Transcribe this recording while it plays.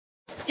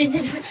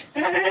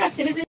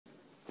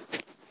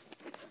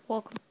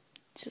Welcome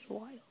to the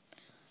wild.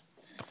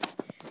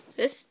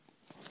 This?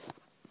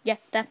 Yeah,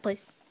 that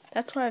place.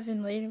 That's where I've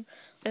been living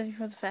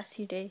for the past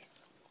few days.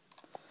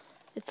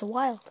 It's a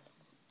wild.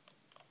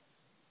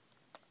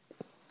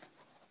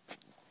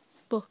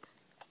 Look.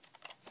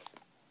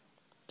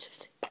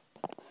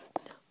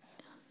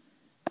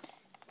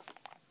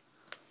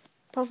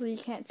 Probably you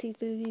can't see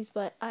through these,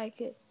 but I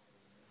could.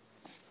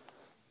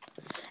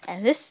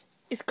 And this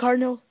is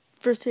Cardinal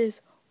versus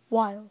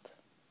Wild.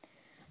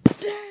 Da,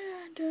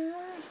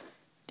 da,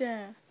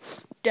 da,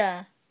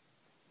 da.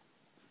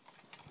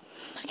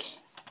 Okay.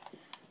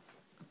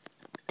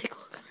 Take a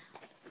look around.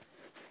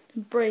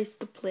 Embrace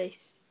the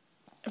place.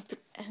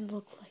 And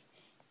look like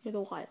you're the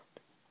wild.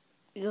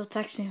 It's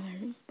actually in my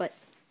room, but.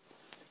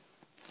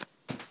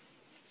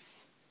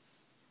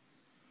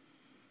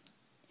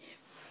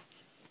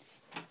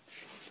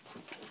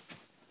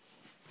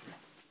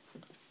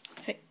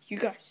 Hey, you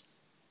guys.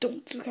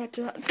 Don't subscribe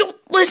to that. Don't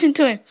listen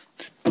to him.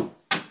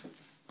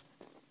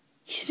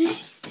 He's an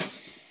idiot.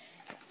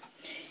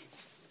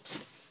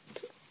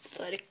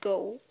 Let it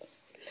go.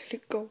 Let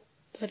it go.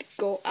 Let it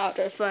go out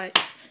of sight.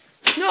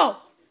 No.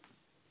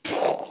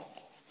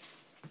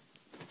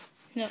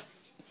 No.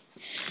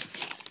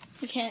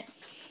 You can't.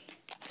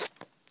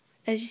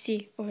 As you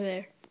see over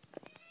there.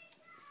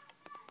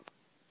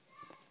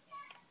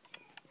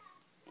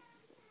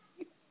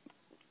 You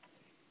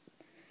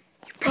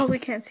probably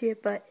can't see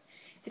it, but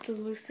it's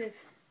elusive.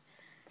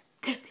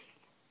 Tapping.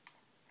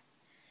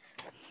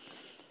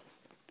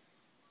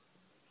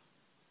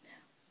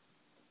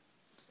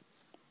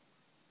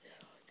 This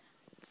always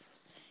happens.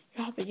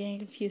 You're probably getting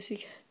confused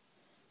because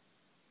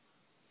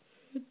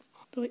it's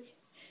the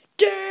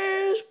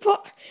dance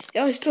party. It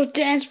always still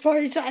dance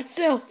parties on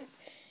itself.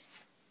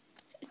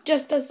 It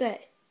just does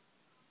that.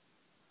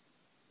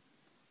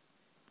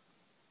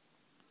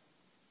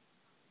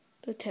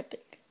 The tapping.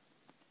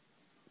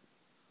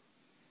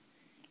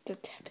 The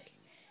tapping.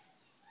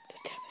 The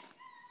tapping.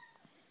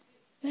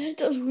 Then it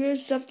does weird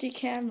stuff to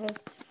cameras.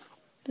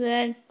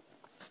 Then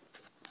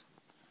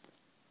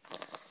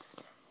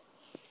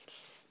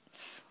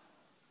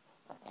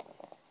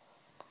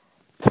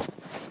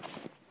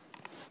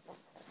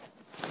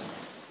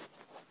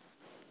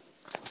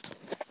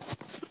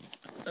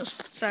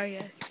sorry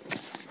guys.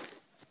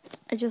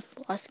 I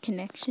just lost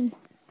connection.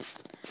 I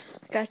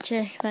gotta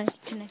check my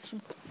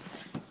connection.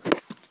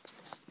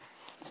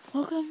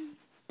 Welcome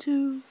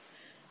to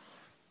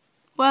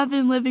where I've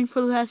been living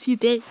for the last few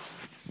days.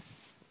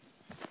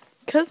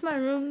 Because my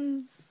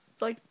room's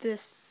like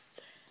this,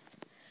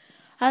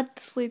 I had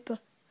to sleep,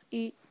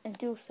 eat, and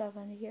do stuff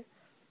under here.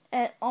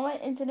 And all my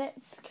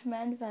internet's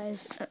commanded by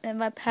it, and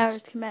my power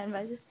is commanded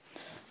by it.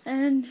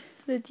 And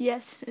the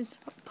DS is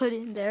put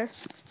in there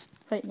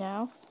right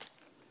now.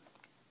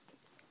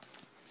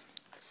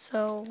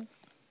 So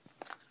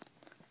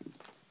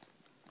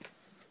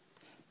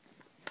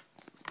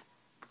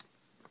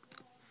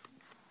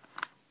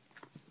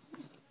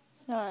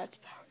now that's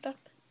powered up.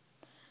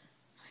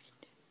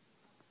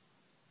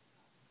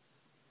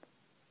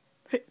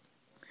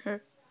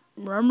 Her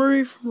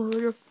memory from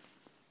earlier.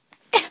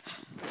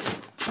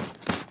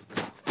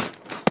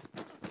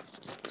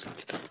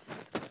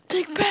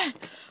 Take bad.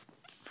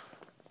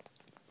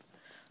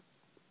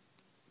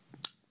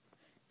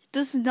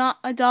 This is not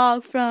a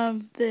dog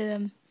from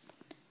the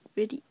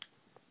video.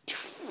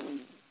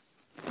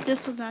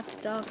 This was not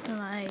the dog from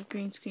my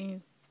green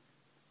screen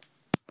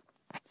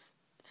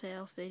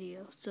fail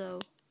video. So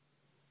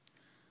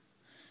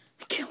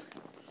I kill him.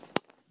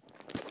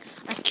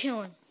 I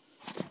kill him.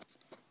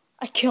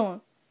 I kill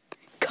him.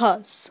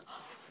 'Cause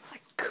I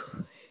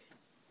could.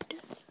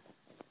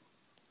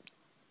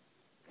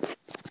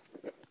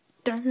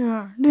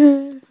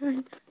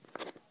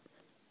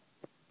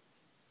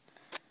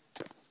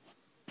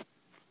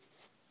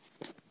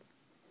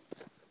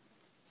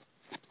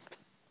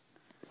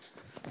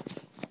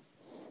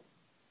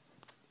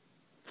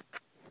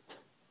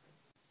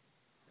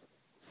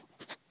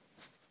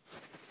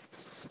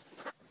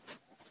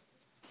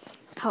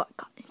 How I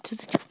got into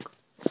the jungle.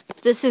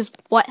 This is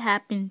what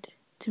happened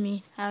to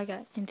me. How I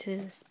got into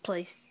this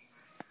place.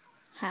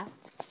 How?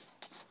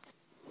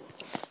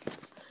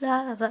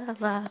 La la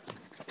la.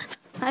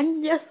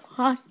 I'm just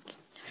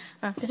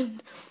walking.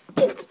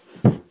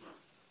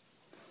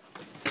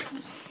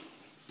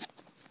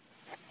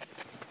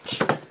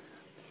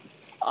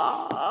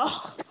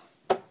 Oh.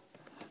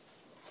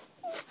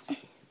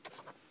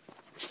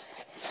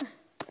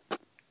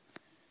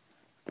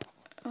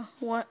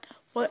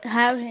 What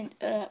happened?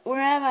 Where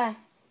am I?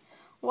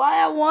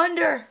 Why, I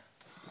wonder.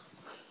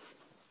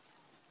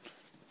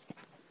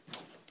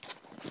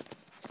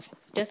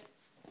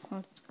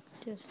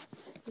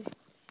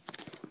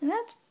 And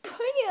that's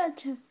pretty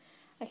much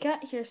I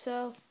got here.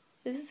 So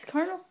this is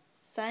Cardinal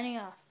signing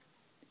off.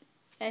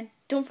 And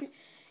don't forget,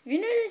 if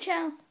you're new to the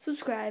channel,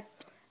 subscribe,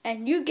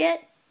 and you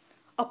get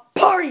a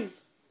party.